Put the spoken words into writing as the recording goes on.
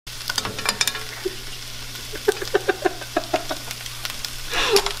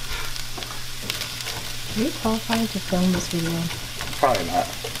Are you qualified to film this video? Probably not.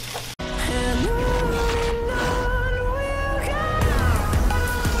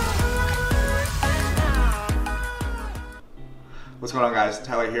 What's going on, guys?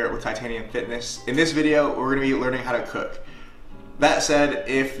 Tyler here with Tytanium Fitness. In this video, we're going to be learning how to cook. That said,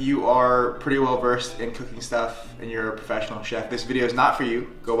 if you are pretty well versed in cooking stuff and you're a professional chef, this video is not for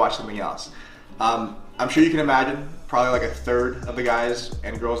you. Go watch something else. I'm sure you can imagine probably like a third of the guys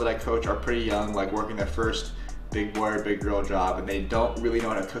and girls that I coach are pretty young, like working their first big boy or big girl job, and they don't really know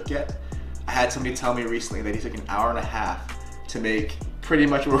how to cook yet. I had somebody tell me recently that he took an hour and a half to make pretty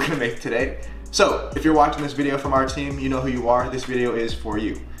much what we're gonna make today. So if you're watching this video from our team, you know who you are. This video is for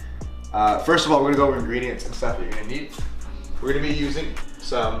you. First of all, we're gonna go over ingredients and stuff that you're gonna need. We're gonna be using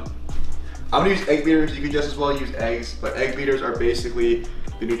I'm gonna use egg beaters. You can just as well use eggs, but egg beaters are basically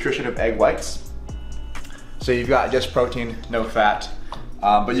the nutrition of egg whites. So you've got just protein, no fat,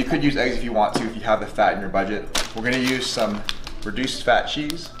 but you could use eggs if you want to, if you have the fat in your budget. We're gonna use some reduced fat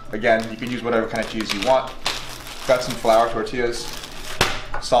cheese. Again, you can use whatever kind of cheese you want. Got some flour tortillas,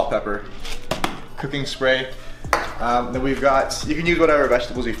 salt, pepper, cooking spray. Then we've got, you can use whatever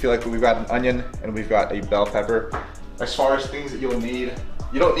vegetables you feel like, but we've got an onion and we've got a bell pepper. As far as things that you'll need,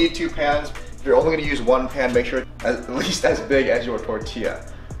 you don't need 2 pans. If you're only gonna use 1 pan, make sure it's at least as big as your tortilla.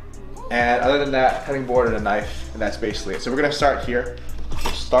 And other than that, cutting board and a knife, and that's basically it. So we're gonna start here.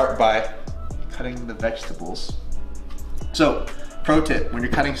 We'll start by cutting the vegetables. So, pro tip, when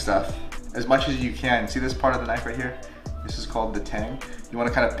you're cutting stuff, as much as you can, see this part of the knife right here? This is called the tang. You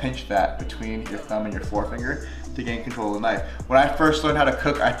wanna kind of pinch that between your thumb and your forefinger to gain control of the knife. When I first learned how to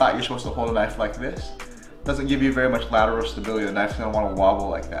cook, I thought you're supposed to hold a knife like this. Doesn't give you very much lateral stability. The knife's gonna wanna wobble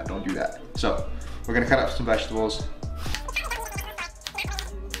like that. Don't do that. So, we're gonna cut up some vegetables.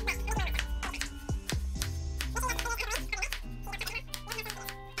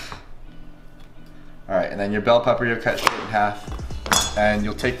 All right, and then your bell pepper you'll cut straight in half, and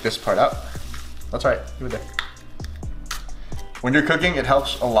you'll take this part out. That's right, leave it there. When you're cooking, it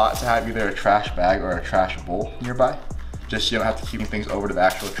helps a lot to have either a trash bag or a trash bowl nearby, just so you don't have to keep things over to the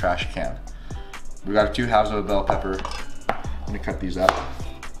actual trash can. We got 2 halves of a bell pepper. I'm gonna cut these up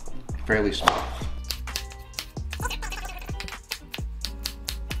fairly small.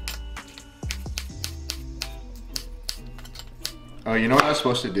 Oh, you know what I was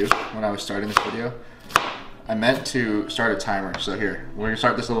supposed to do when I was starting this video? I meant to start a timer. So here, we're gonna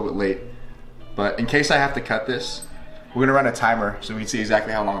start this a little bit late, but in case I have to cut this, we're gonna run a timer so we can see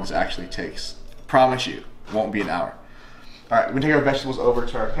exactly how long this actually takes. Promise you, it won't be an hour. All right, we're gonna take our vegetables over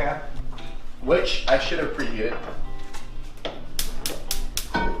to our pan, which I should have preheated.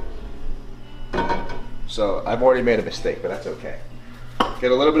 So I've already made a mistake, but that's okay.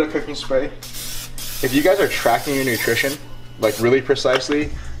 Get a little bit of cooking spray. If you guys are tracking your nutrition, like really precisely,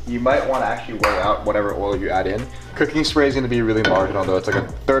 you might want to actually weigh out whatever oil you add in. Cooking spray is going to be really marginal though. It's like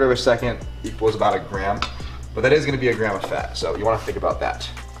 1/3 of a second equals about 1 gram, but that is going to be 1 gram of fat, so you want to think about that.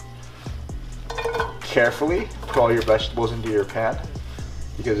 Carefully put all your vegetables into your pan,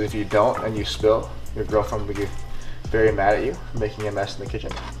 because if you don't and you spill, your girlfriend will be very mad at you for making a mess in the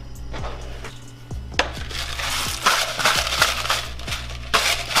kitchen.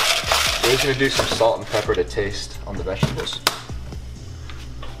 We're just going to do some salt and pepper to taste on the vegetables.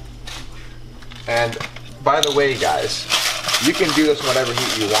 And by the way, guys, you can do this on whatever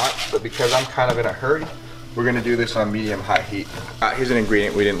heat you want, but because I'm kind of in a hurry, we're gonna do this on medium-high heat. Here's an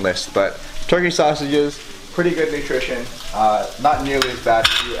ingredient we didn't list, but turkey sausages, pretty good nutrition, not nearly as bad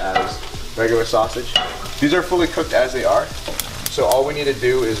for you as regular sausage. These are fully cooked as they are, so all we need to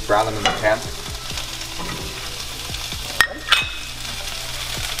do is brown them in the pan.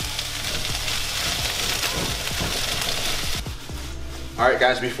 All right,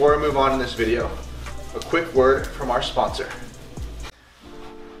 guys, before we move on in this video, a quick word from our sponsor.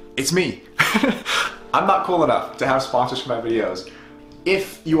 It's me. I'm not cool enough to have sponsors for my videos.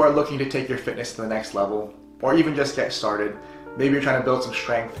 If you are looking to take your fitness to the next level, or even just get started, maybe you're trying to build some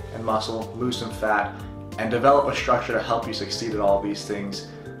strength and muscle, lose some fat, and develop a structure to help you succeed at all of these things,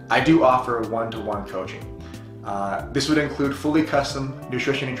 I do offer one-to-one coaching. This would include fully custom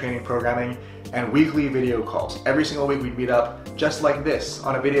nutrition and training programming and weekly video calls. Every single week we'd meet up just like this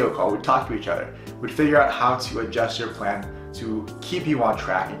on a video call. We'd talk to each other. We'd figure out how to adjust your plan to keep you on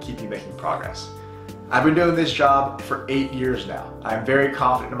track and keep you making progress. I've been doing this job for 8 years now. I'm very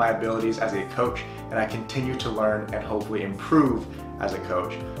confident in my abilities as a coach, and I continue to learn and hopefully improve as a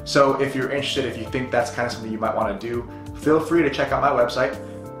coach. So if you're interested, if you think that's kind of something you might want to do, feel free to check out my website.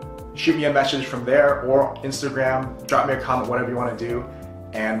 Shoot me a message from there or Instagram, drop me a comment, whatever you want to do,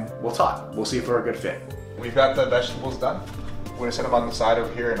 and we'll talk. We'll see if we're a good fit. We've got the vegetables done. We're gonna set them on the side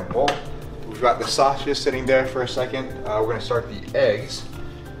over here in a bowl. We've we've got the sausages sitting there for a second. We're gonna start the eggs.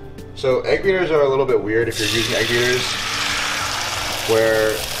 So egg beaters are a little bit weird if you're using egg beaters,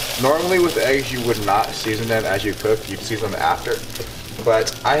 where normally with the eggs you would not season them as you cook, you'd season them after.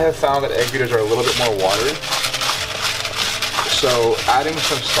 But I have found that egg beaters are a little bit more watery. So adding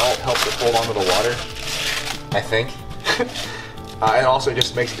some salt helps it hold onto the water, I think. And also it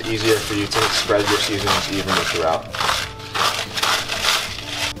just makes it easier for you to spread your seasonings evenly throughout.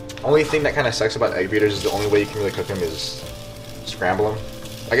 Only thing that kind of sucks about egg beaters is the only way you can really cook them is scramble them.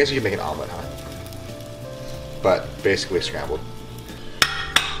 I guess you can make an omelet, huh? But basically scrambled.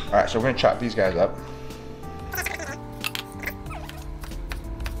 Alright, so we're gonna chop these guys up.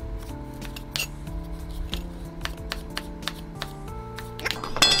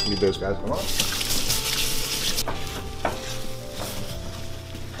 Leave those guys alone.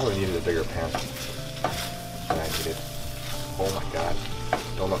 Probably needed a bigger pan than I needed. Oh my god.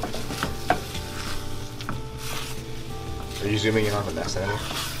 Don't look. Are you zooming in on the mess anyway?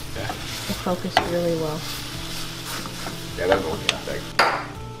 Yeah. It focused really well. Yeah, that doesn't look that big.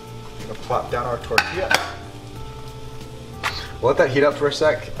 I'm gonna plop down our tortilla. We'll let that heat up for a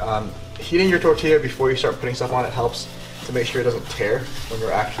sec. Heating your tortilla before you start putting stuff on it helps to make sure it doesn't tear when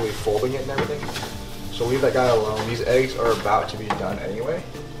you're actually folding it and everything. So leave that guy alone. These eggs are about to be done anyway.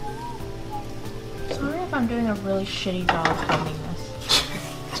 Sorry if I'm doing a really shitty job filming this.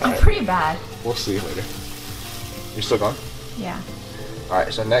 I'm pretty bad. We'll see later. You're still going? Yeah.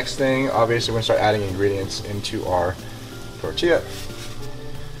 Alright, so next thing, obviously we're going to start adding ingredients into our tortilla.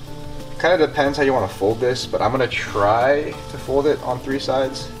 Kind of depends how you want to fold this, but I'm going to try to fold it on 3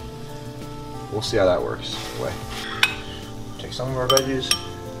 sides. We'll see how that works. Anyway, take some of our veggies,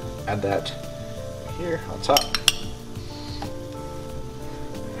 add that here on top.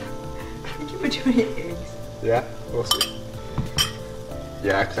 Did you put too many eggs? Yeah, we'll see.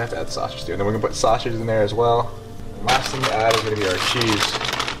 Yeah, because I have to add sausage too. And then we're going to put sausages in there as well. And last thing to add is going to be our cheese.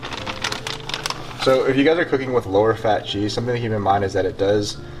 So if you guys are cooking with lower fat cheese, something to keep in mind is that it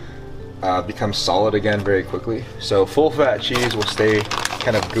does become solid again very quickly. So full fat cheese will stay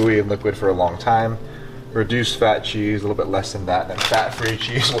kind of gooey and liquid for a long time. Reduced fat cheese, a little bit less than that. Then fat-free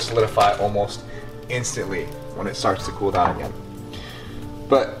cheese will solidify almost instantly when it starts to cool down again.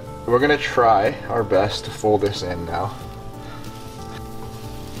 But we're going to try our best to fold this in now.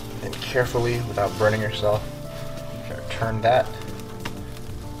 And carefully, without burning yourself, try to turn that.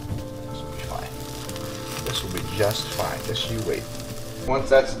 This will be fine. This will be just fine. Just you wait. Once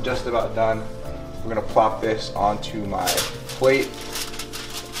that's just about done, we're going to plop this onto my plate.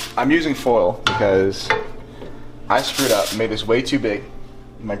 I'm using foil because I screwed up, made this way too big.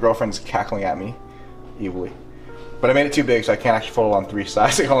 My girlfriend's cackling at me evilly. But I made it too big, so I can't actually fold it on 3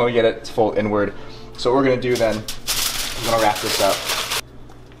 sides. I can only get it to fold inward. So what we're gonna do then, I'm gonna wrap this up.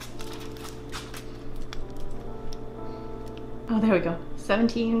 Oh, there we go.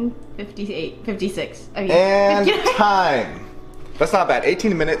 17:58, 56. And time. That's not bad.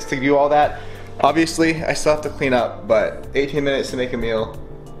 18 minutes to do all that. Obviously, I still have to clean up, but 18 minutes to make a meal,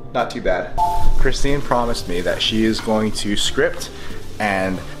 not too bad. Christine promised me that she is going to script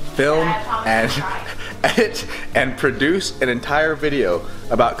and film and edit and produce an entire video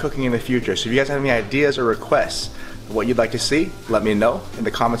about cooking in the future. So if you guys have any ideas or requests of what you'd like to see, let me know in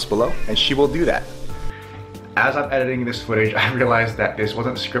the comments below and she will do that. As I'm editing this footage, I realized that this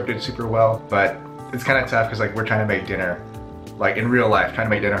wasn't scripted super well, but it's kind of tough because like we're trying to make dinner, like in real life, trying to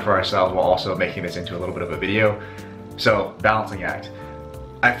make dinner for ourselves while also making this into a little bit of a video. So, balancing act.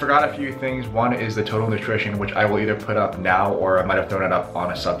 I forgot a few things. One is the total nutrition, which I will either put up now or I might have thrown it up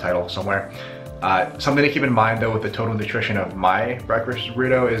on a subtitle somewhere. Something to keep in mind though with the total nutrition of my breakfast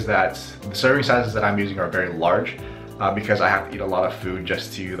burrito is that the serving sizes that I'm using are very large because I have to eat a lot of food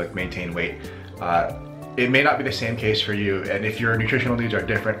just to like maintain weight. It may not be the same case for you, and if your nutritional needs are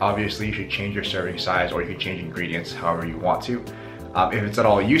different, obviously you should change your serving size or you can change ingredients however you want to. If it's at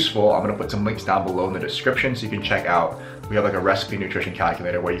all useful, I'm gonna put some links down below in the description so you can check out. We have like a recipe nutrition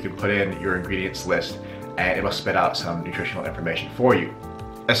calculator where you can put in your ingredients list and it'll spit out some nutritional information for you.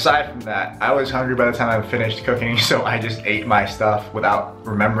 Aside from that, I was hungry by the time I finished cooking, so I just ate my stuff without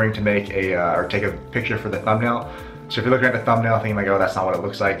remembering to make a or take a picture for the thumbnail. So if you're looking at the thumbnail thinking like, oh, that's not what it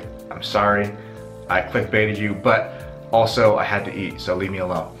looks like, I'm sorry. I clickbaited you, but also I had to eat, so leave me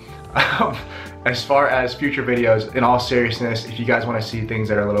alone. As far as future videos, in all seriousness, if you guys want to see things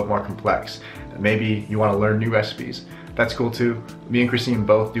that are a little more complex, maybe you want to learn new recipes, that's cool too. Me and Christine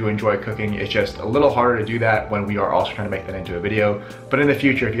both do enjoy cooking. It's just a little harder to do that when we are also trying to make that into a video. But in the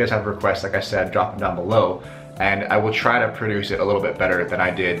future, if you guys have requests, like I said, drop them down below, and I will try to produce it a little bit better than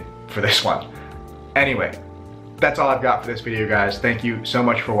I did for this one. Anyway, that's all I've got for this video, guys. Thank you so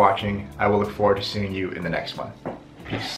much for watching. I will look forward to seeing you in the next one. Peace.